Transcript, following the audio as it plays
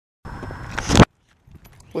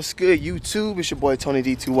What's good, YouTube? It's your boy Tony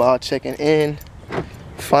D2 Wild checking in.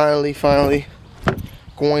 Finally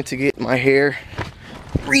going to get my hair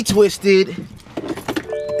retwisted.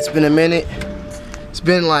 It's been a minute. It's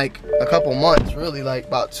been like a couple months, really, like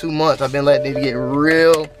about 2 months. I've been letting it get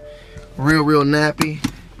real nappy.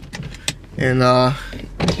 And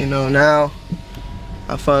you know, now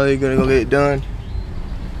I'm finally gonna go get it done.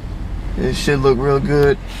 It should look real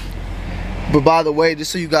good. But by the way,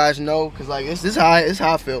 just so you guys know, cause like this is how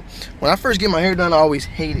I feel. When I first get my hair done, I always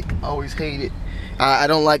hate it. I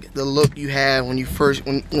don't like the look you have when you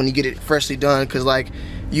get it freshly done, cause like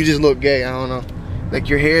you just look gay. I don't know. Like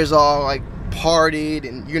your hair's all like parted,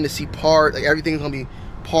 and you're gonna see like everything's gonna be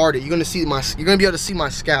parted. You're gonna be able to see my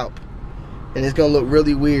scalp, and it's gonna look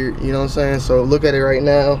really weird. You know what I'm saying? So look at it right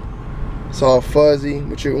now. It's all fuzzy,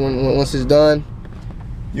 but once it's done,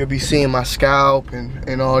 you'll be seeing my scalp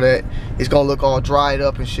and all that. It's gonna look all dried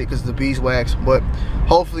up and shit because of the beeswax. But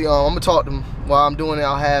hopefully, I'm gonna talk to them while I'm doing it.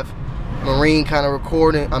 I'll have Marine kind of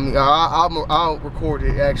recording. I mean, I'll record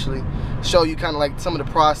it actually, show you kind of like some of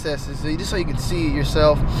the processes, just so you can see it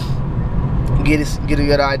yourself, get a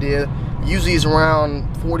good idea. Usually it's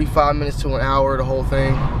around 45 minutes to an hour, the whole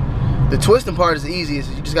thing. The twisting part is the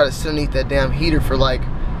easiest. You just gotta sit underneath that damn heater for like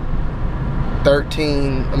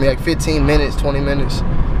 15 minutes, 20 minutes.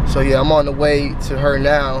 So yeah, I'm on the way to her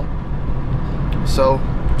now. So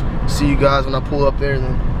see you guys when I pull up there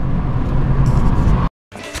then.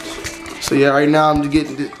 So yeah, right now I'm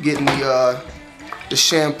getting the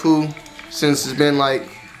shampoo, since it's been like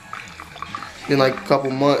a couple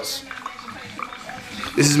months.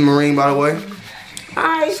 This is Marine, by the way.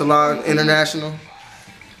 Hi. Salon International.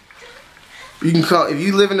 You can call if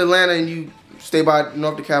you live in Atlanta and you stay by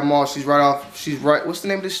North DeKalb Mall. She's right. What's the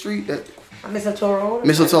name of the street? Mistletoe Road.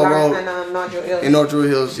 Mistletoe Road. And North Druid Hills. In North Druid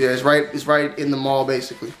Hills, yeah, it's right in the mall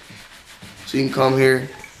basically. So you can come here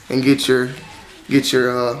and get your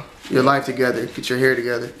life together, get your hair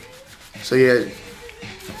together. So yeah.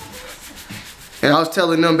 And I was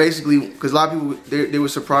telling them basically, because a lot of people they were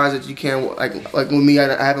surprised that you can't like with me.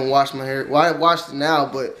 I haven't washed my hair. Well, I washed it now,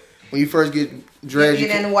 but when you first get dreads, you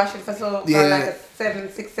didn't wash it for like a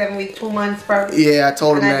 6, 7 weeks, 2 months probably. Yeah, I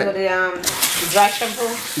told them that. And I do the dry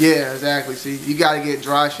shampoo. Yeah, exactly. See, you gotta get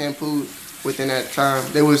dry shampoo within that time.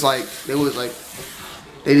 They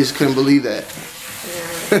just couldn't believe that.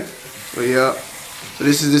 Yeah. But yeah. So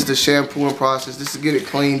this is just the shampooing process. This is get it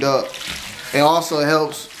cleaned up, and also it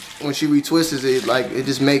helps when she retwists it. Like it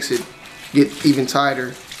just makes it get even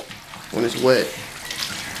tighter when it's wet.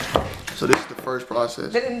 So this is the first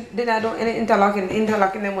process. Did I do any interlocking?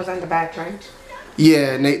 Interlocking them was on the back, right?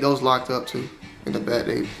 Yeah, and those locked up too. In the back,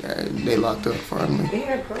 they locked up finally.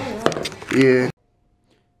 Yeah.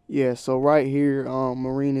 Yeah. So right here,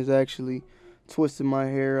 Marine is actually twisting my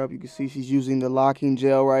hair up. You can see she's using the locking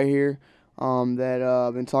gel right here. That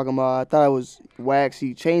I've been talking about. I thought it was wax.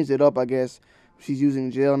 She changed it up, I guess. She's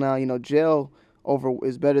using gel now. You know, gel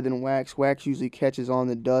is better than wax. Wax usually catches on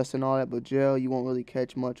the dust and all that, but gel, you won't really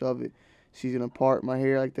catch much of it. She's gonna part my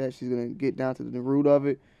hair like that. She's gonna get down to the root of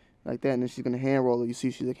it like that, and then she's gonna hand roll it. You see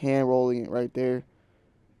she's like hand rolling it right there,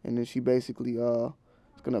 and then she basically is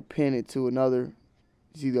gonna pin it to another.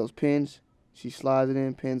 You see those pins? She slides it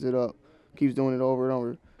in, pins it up, keeps doing it over and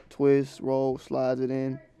over. Twist, roll, slides it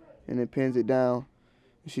in, and then pins it down.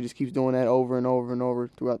 And she just keeps doing that over and over and over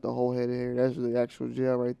throughout the whole head of hair. That's the actual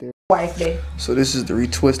gel right there. So this is the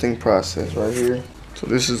retwisting process right here. So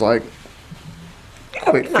this is like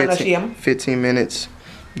quick 15 minutes.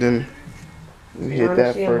 Then we hit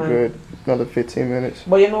that for a good another 15 minutes.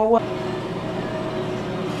 But you know what?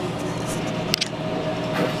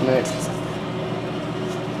 What's next?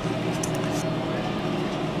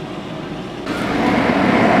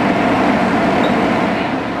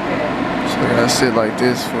 So I gotta sit like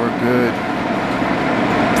this for a good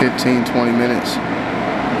 15-20 minutes.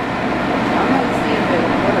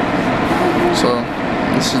 So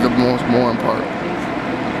this is the most boring part.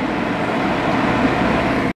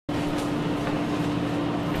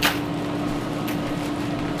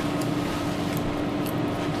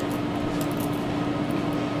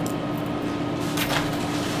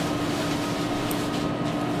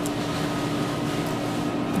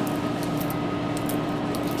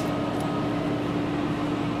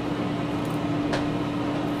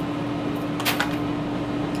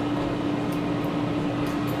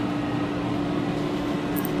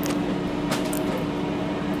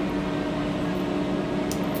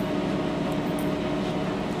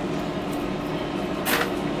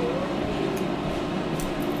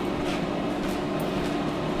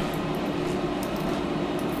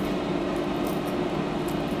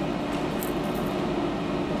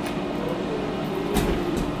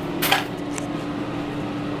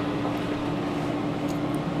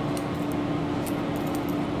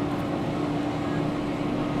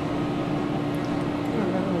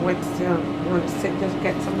 want to sit, just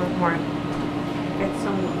get some more, get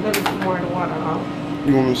some little bit more of the water out.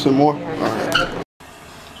 You want me some more? Yeah, alright.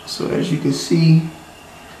 So as you can see,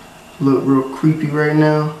 look real creepy right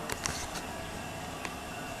now.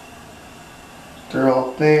 They're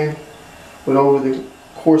all thin, but over the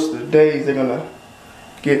course of the days, they're gonna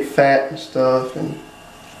get fat and stuff and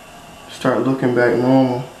start looking back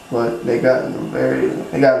normal. But they gotten very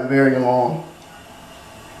long.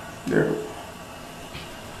 They're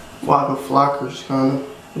wagga flockers, kind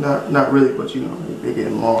of. Not really, but you know, they're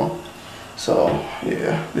getting long. So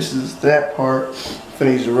yeah, this is that part. I'm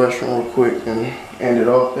finna use the restroom real quick and end it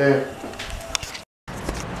off there.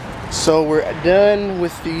 So we're done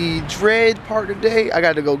with the dread part today. I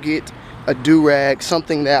got to go get a do-rag,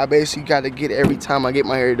 something that I basically got to get every time I get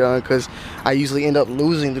my hair done, because I usually end up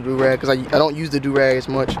losing the do-rag, because I don't use the do-rag as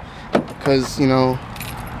much, because, you know,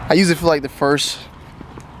 I use it for like the first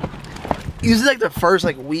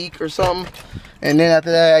like week or something, and then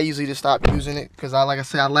after that I usually just stop using it, because like I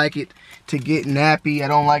said, I like it to get nappy. I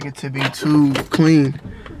don't like it to be too clean,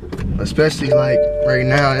 especially like right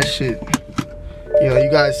now. That shit, you know,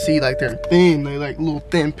 you guys see like they're thin, they're like little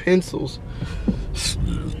thin pencils.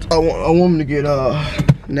 I want them to get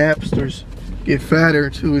napsters, get fatter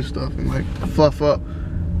too and stuff, and like fluff up,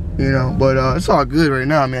 you know. But it's all good right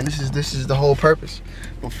now, man. This is the whole purpose.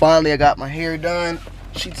 But finally I got my hair done.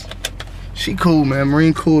 She cool, man.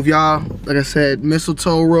 Marine cool. If y'all, like I said,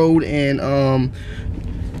 Mistletoe Road, and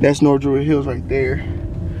that's North Druid Hills right there,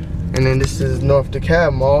 and then this is North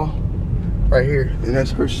DeKalb Mall right here, and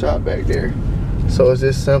that's her shop back there. So it's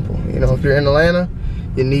just simple, you know. If you're in Atlanta,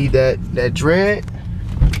 you need that dread,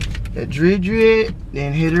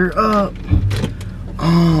 then hit her up.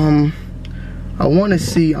 I'm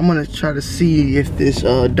gonna try to see if this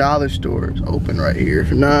dollar store is open right here.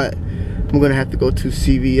 If not, I'm gonna have to go to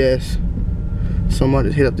CVS. So I'm gonna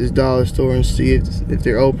just hit up this dollar store and see if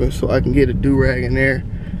they're open, so I can get a do-rag in there.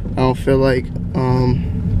 I don't feel like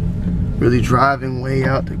really driving way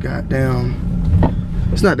out the goddamn.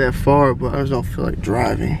 It's not that far, but I just don't feel like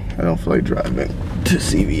driving. I don't feel like driving to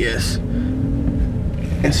CVS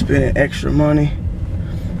and spending extra money.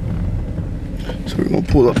 So we're gonna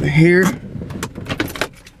pull up in here.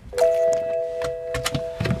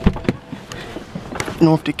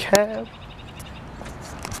 North DeKalb,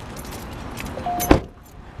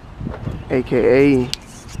 AKA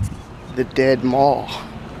the Dead Mall.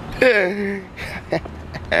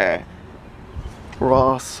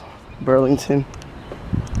 Ross, Burlington.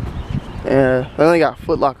 I only got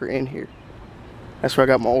Foot Locker in here. That's where I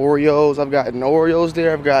got my Oreos. I've gotten Oreos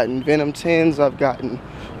there. I've gotten Venom 10s. I've gotten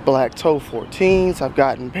Black Toe 14s. I've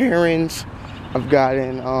gotten Barons. I've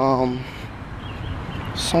gotten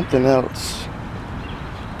something else.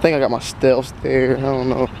 I think I got my Stealths there. I don't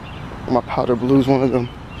know. My Powder Blue's one of them.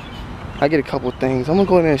 I get a couple of things. I'm gonna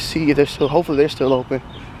go in there and see if they're still. Hopefully they're still open.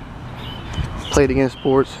 Played Against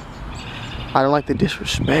Sports. I don't like to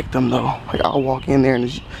disrespect them though. Like, I'll walk in there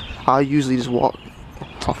and I'll usually just walk.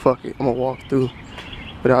 Oh, fuck it. I'm gonna walk through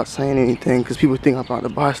without saying anything, because people think I'm about to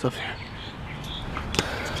buy stuff here.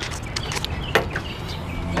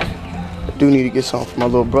 I do need to get something for my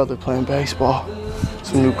little brother playing baseball.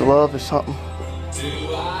 Some new gloves or something.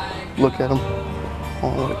 Look at them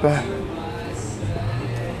on the way back.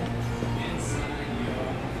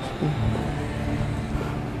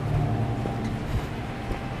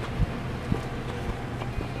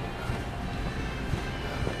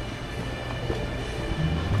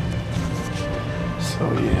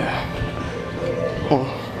 So yeah,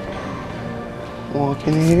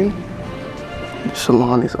 walking in, the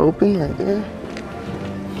salon is open right there.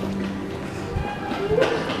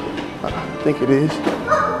 I think it is.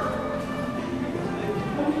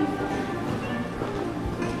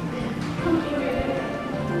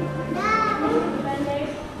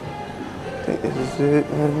 I think this is it,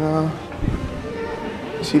 and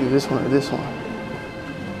it's either this one or this one.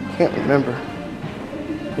 Can't remember.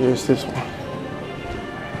 Here's this one.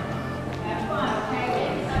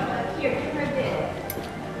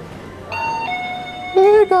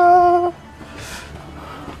 There you go.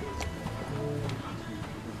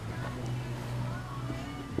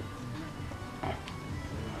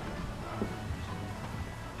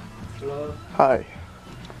 Hello. Hi.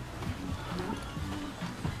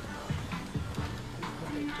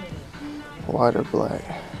 White or black?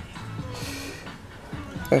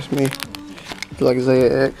 That's me. Feel like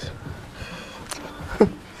Zaya X.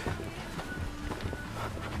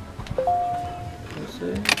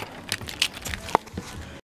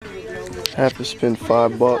 I have to spend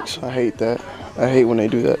 $5. I hate that. I hate when they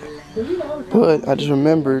do that. But I just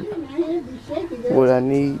remembered what I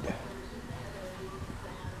need.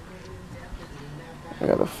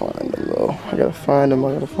 find them though. I gotta find them.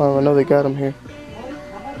 I know they got them here.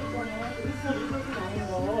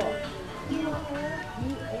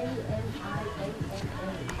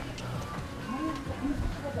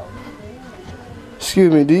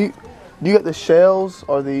 Excuse me, do you got the shells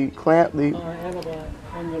or the clamp? The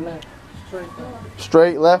on your left,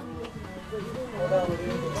 straight left?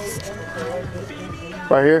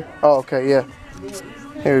 Right here? Oh, okay, yeah.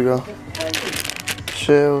 Here we go.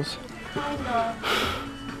 Shells.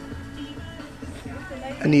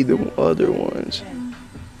 I need the other ones.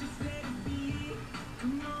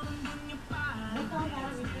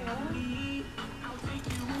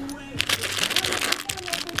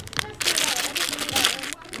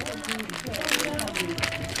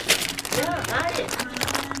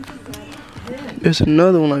 There's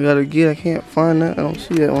another one I gotta get. I can't find that. I don't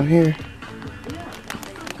see that one here.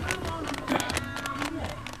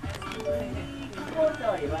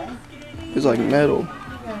 It's like metal.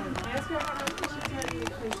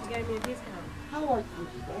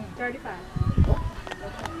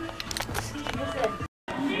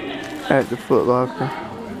 At the Foot Locker.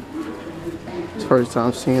 It's the first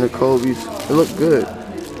time seeing the Kobe's. They look good.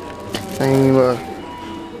 Same,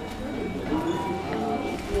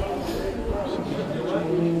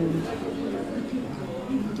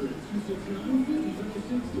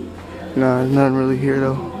 nah, there's nothing really here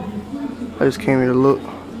though. I just came here to look.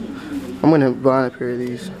 I'm gonna buy a pair of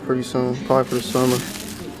these pretty soon, probably for the summer.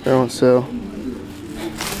 They're on sale.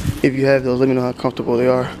 If you have those, let me know how comfortable they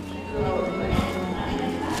are.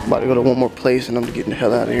 About to go to one more place and I'm getting the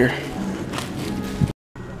hell out of here.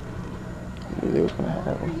 They was gonna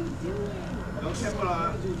have them.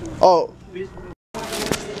 Oh!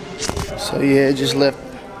 So yeah, it just left.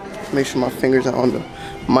 Make sure my fingers are on the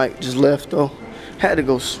mic. Just left though. Had to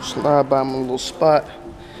go slide by my little spot.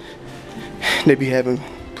 They be having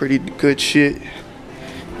pretty good shit.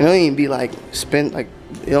 And it don't even be like it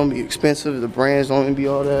don't be expensive. The brands don't even be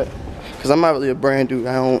all that. Cause I'm not really a brand dude.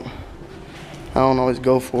 I don't always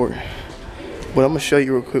go for it. But I'm gonna show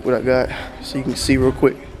you real quick what I got so you can see real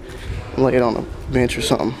quick. Lay it on a bench or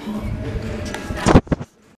something.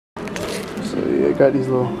 So yeah, I got these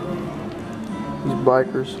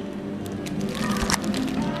bikers.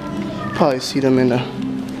 Probably see them in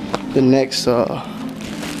the next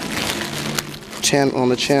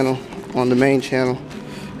channel on the main channel.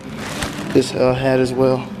 This hat as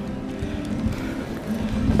well.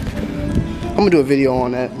 I'm gonna do a video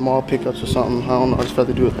on that, mall pickups or something. I don't know, I just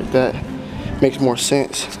rather do it like that. Makes more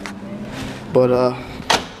sense. But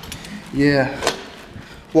yeah,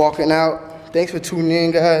 walking out. Thanks for tuning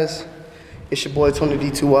in, guys. It's your boy Tony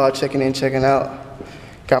D2 Wild checking in, checking out.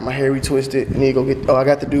 Got my hair retwisted. I need to go get, I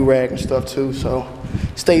got the do-rag and stuff too. So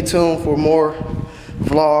stay tuned for more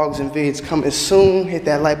vlogs and vids coming soon. Hit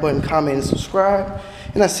that like button, comment, and subscribe.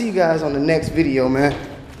 And I'll see you guys on the next video, man.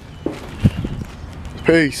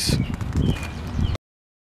 Peace.